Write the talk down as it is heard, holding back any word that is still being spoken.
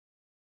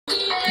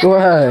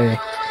Why?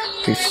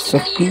 You're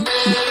sucky.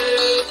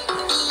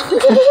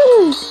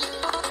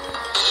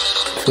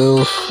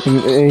 Tails in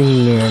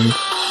England.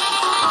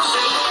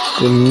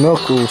 The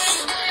knuckles.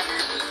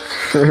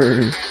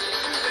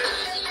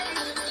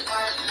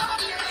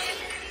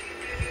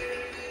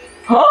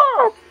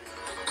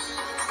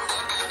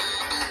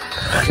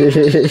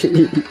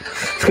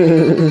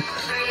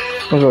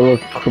 I'm gonna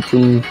look up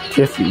from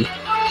Jeffy.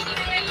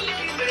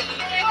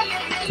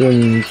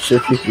 Then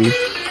Jeffy.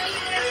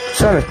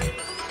 Sonic.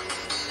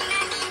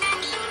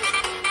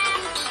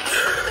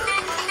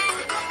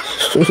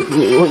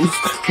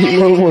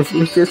 No more for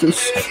the characters.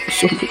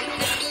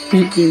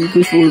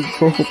 This word,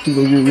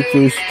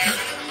 please.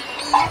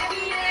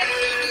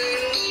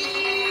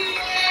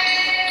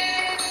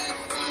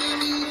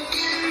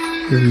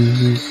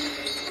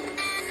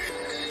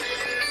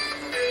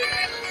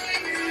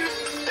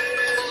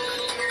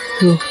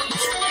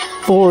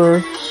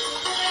 Four.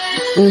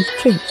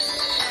 Okay.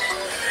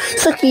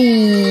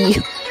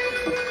 Sucky.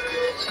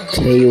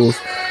 Tails.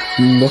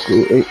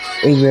 Knuckle.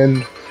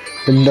 Amen.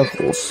 The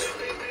knuckles.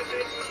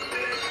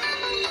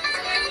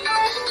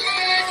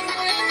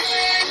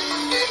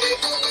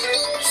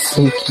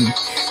 Sunky.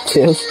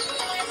 Tails.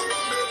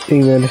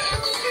 Amen.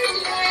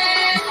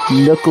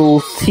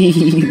 Knuckle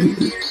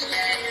teeth.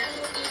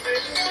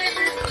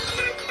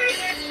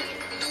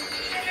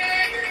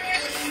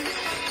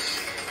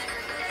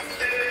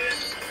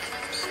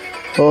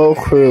 Oh,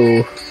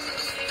 crew.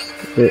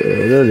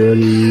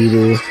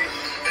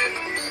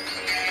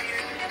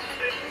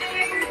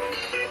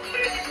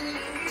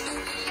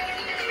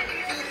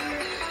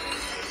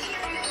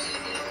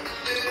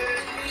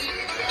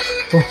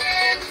 Oh.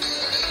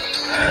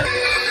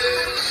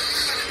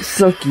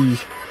 Sucky.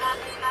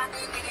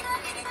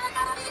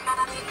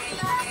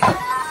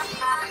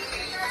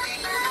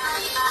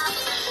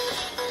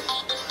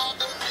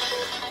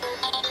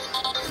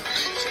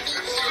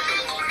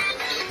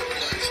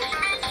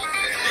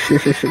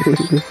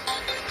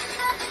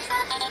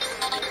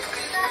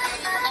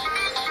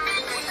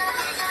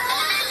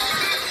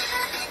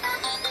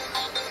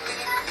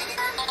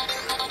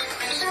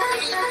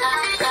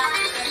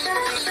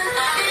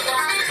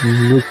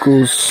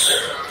 Nichols.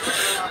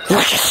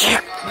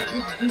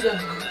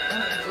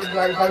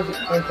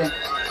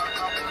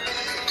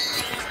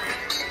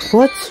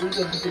 What?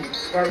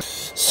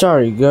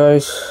 Sorry,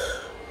 guys.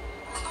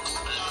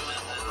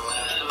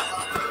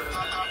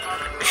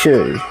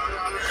 Okay.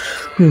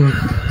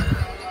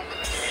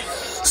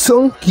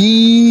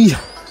 Sunky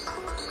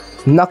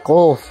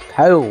Knuckle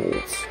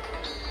Tails.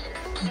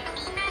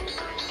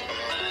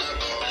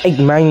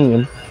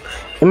 Eggman.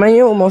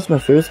 Eggman almost my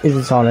first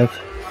is Sonic.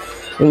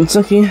 And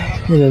Sunky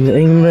and then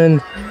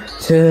Eggman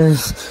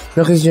says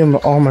Knuckles Jim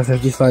all my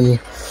 50 funny.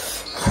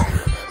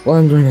 What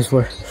I'm doing is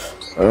for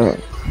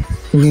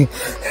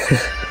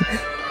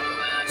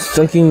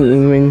Sunky and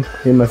Eggman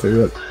is my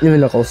favorite. Even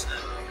Knuckles.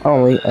 I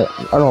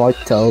don't like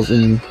Tails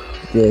in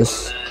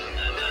this.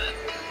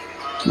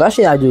 But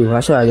actually I do.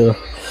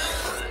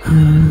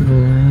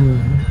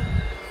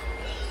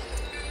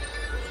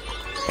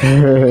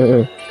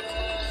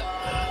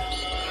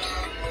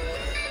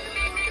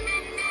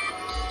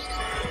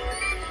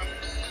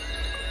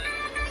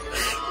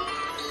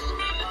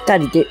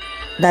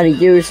 Daddy,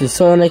 there's a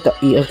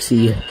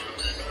Sonic.exe.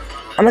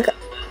 Annika.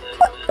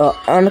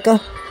 Annika.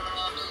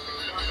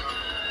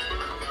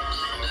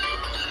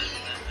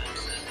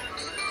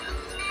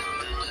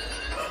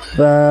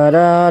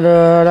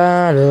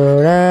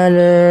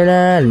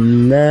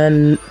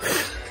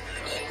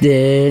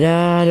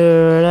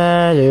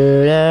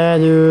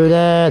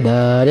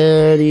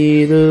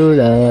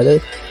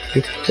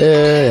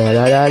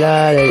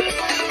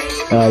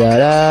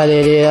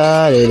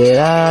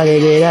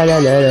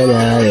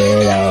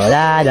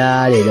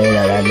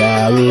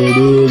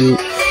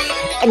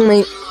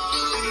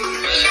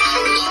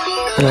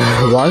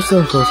 Why is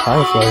there so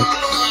high for it?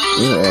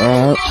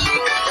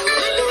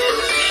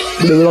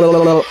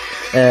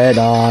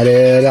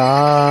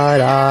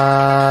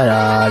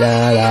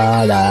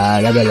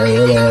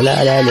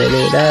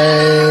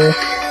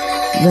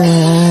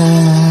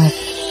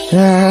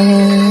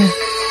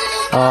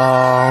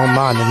 Oh,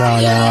 man,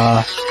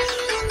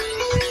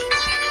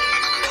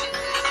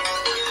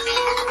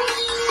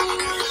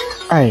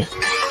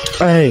 Hey.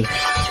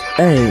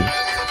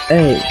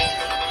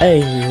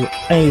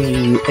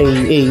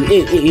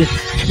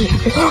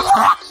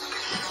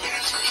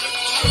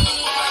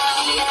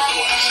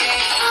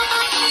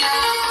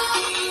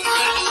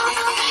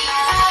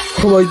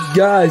 Oh my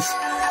gosh.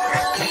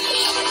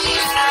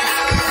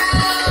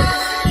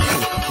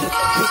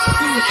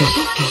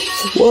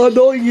 What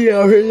don't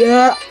you hear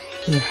that?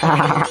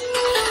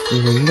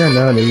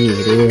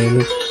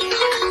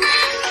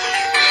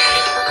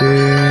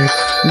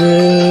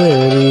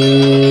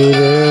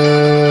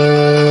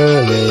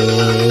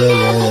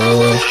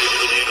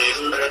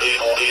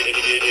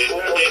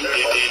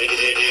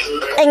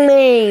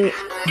 Eggman.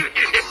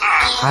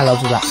 I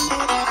love that.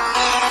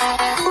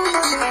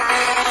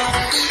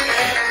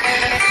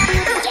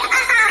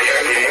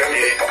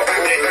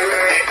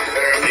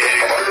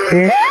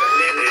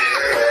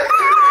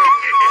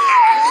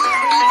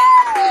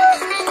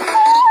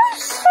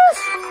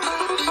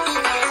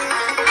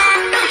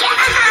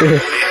 This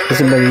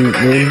is my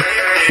name.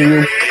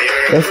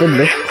 That's the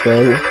best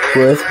play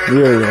with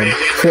William.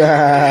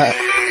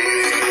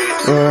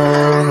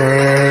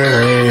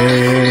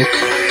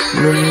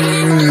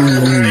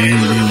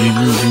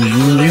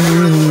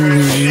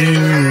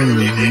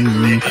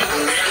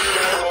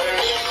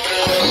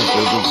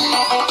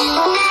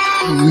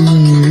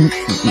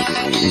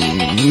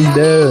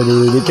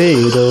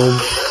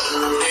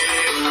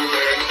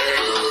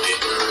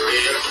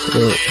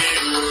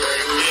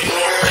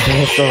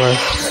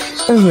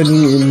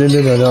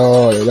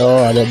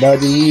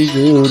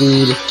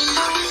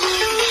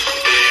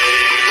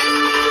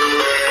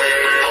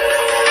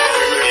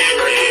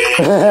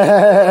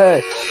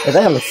 Is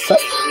that gonna suck?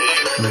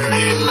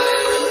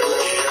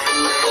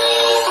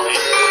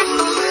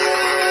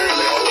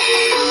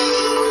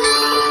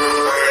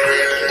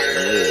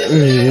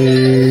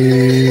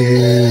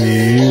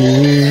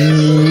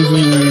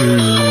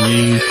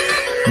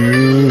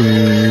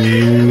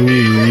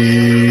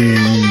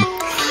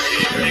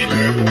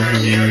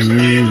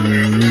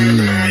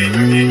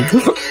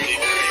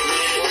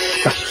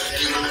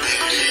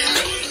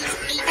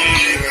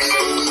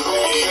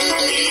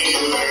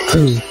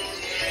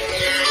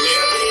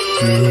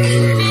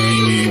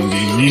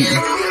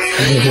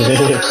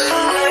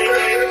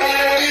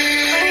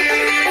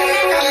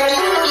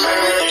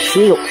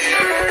 Seal.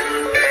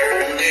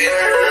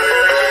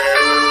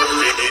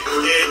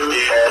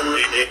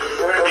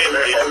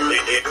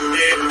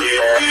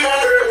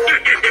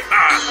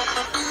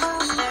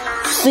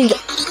 Seal.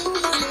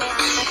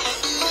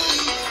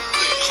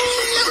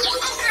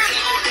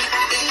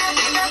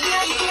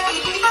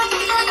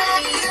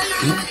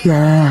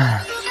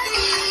 Yeah.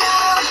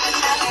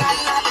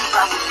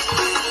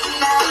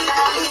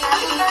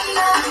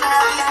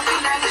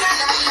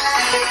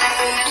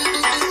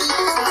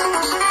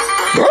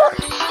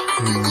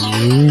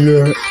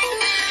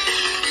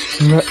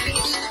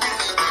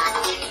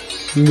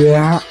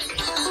 Yeah.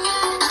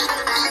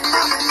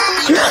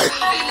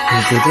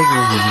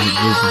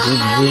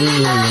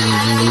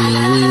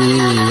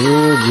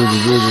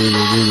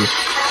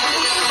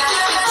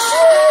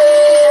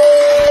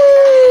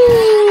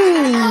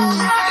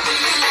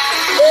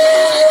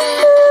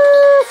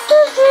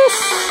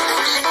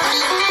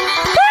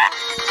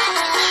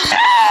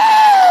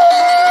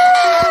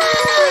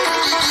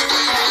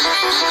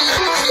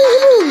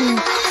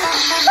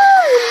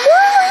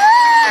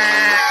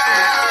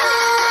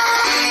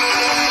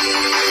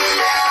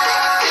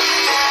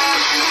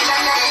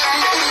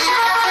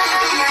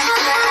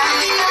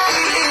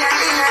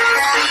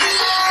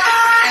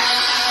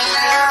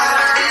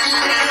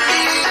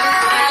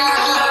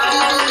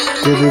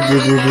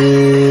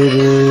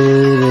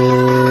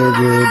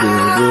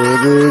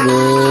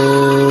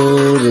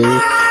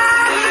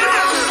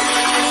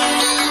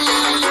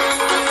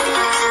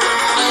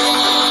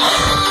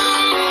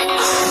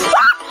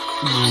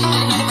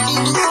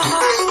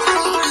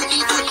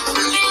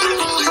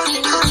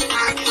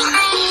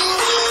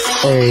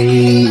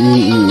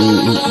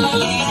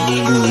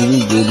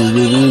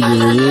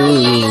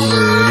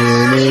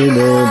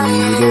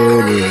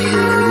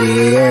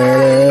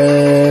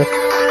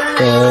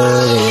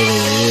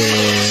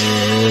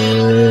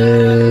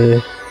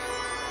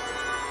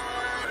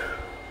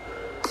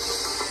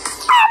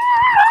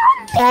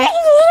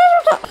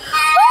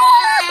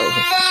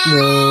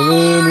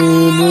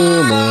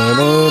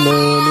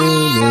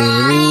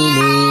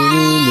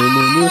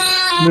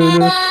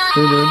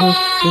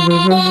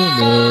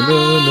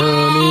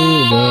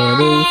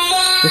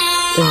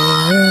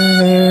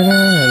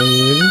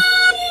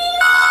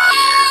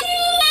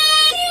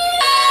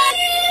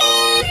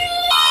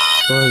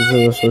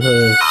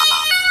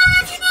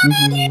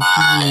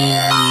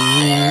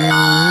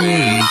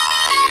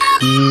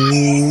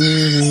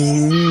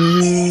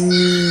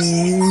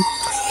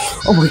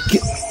 Oh my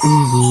god.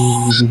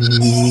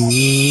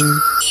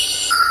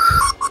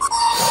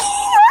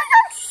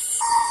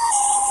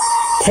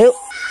 Tail.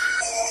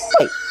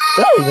 Wait,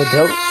 that is a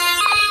tail.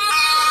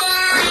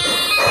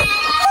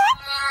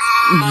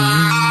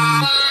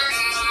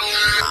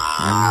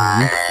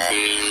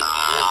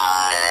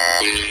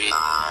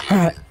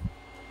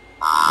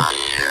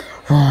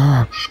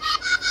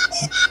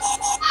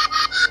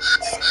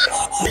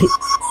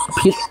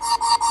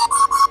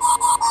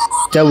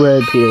 That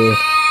would appear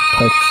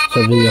parts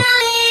of the video.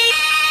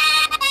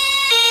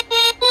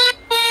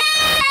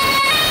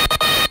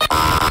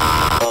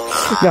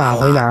 Yeah,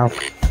 wait now.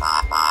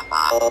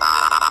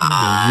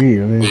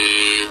 Really?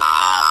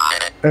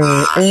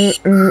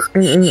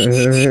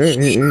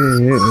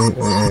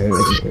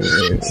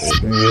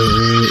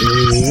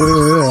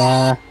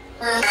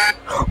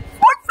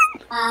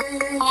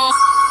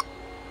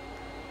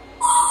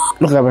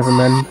 Look at my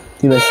man.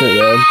 He messed it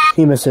up.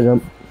 He messed it up.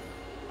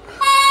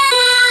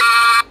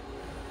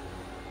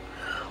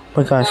 Oh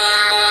my gosh.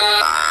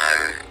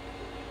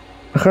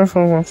 I can't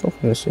find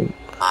myself missing.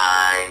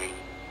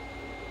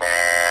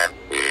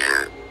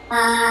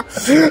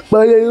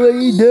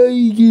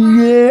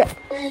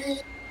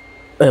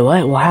 Wait,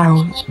 what?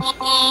 Wow.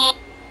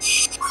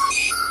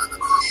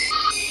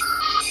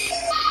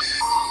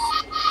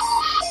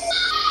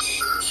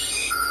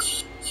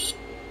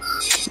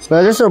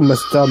 Man, that's so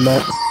messed up,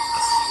 man.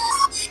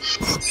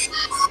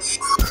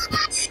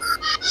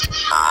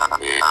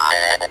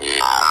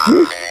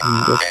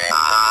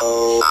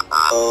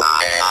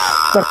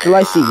 Dr.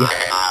 Lacey.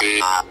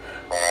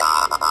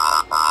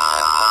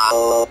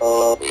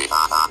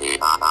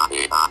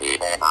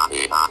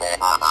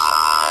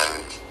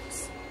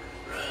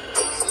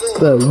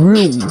 The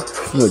room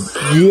for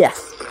death.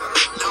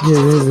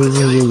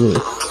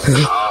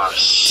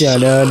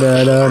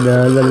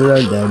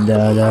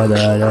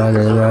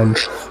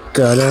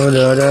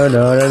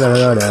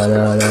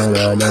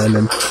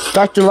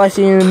 Dr.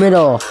 Lacey in the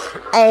middle.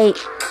 Hey.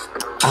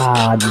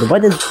 Why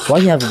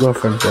do you have a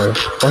girlfriend, boy?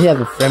 Why do you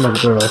have a friend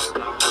of girls?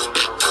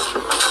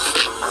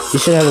 You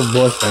should have a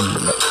boyfriend.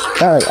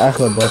 Not like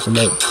actual boyfriend,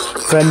 like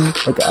friend,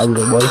 like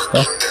other boy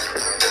stuff.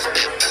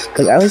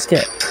 Like I always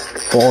get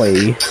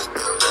boy.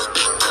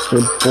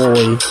 Good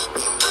boy.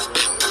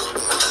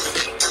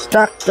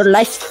 Dr.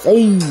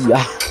 Lacey.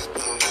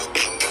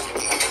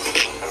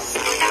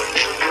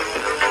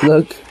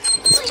 Look.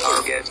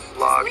 Target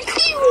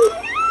locked.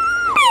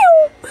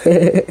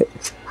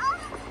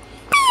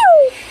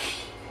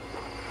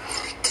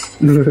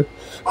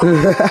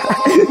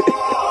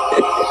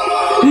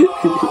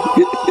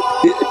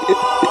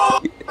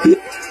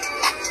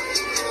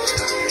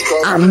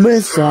 I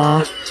miss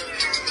her.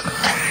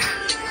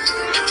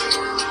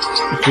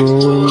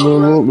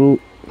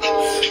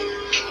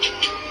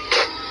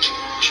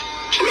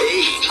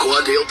 Hey,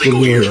 quad helping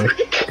here.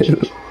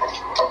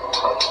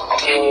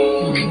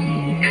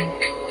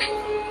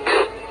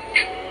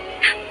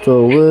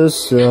 So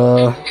was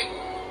You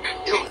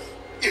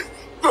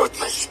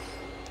ruthless,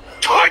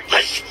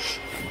 heartless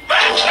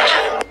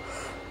bastard!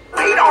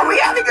 Wait, are we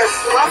having a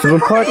slumber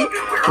party?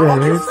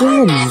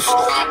 Revenge.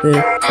 Oh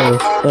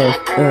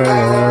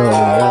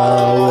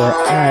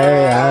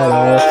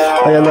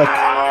yeah, look,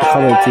 I'm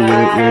coming to you,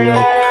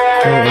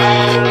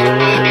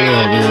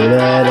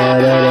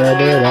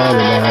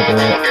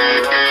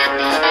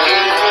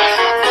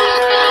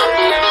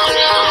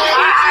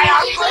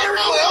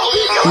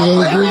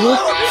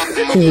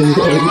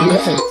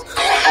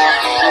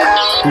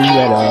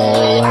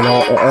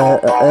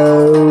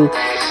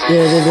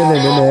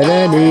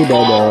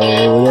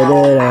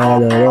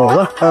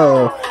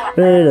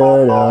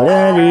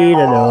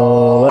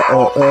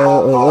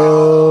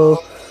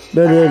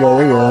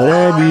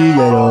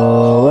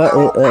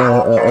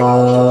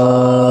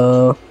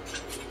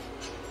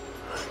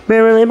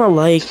 Man, I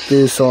like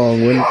this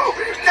song when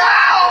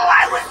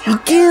you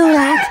do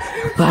that.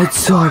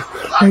 Lights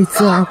up,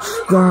 lights on.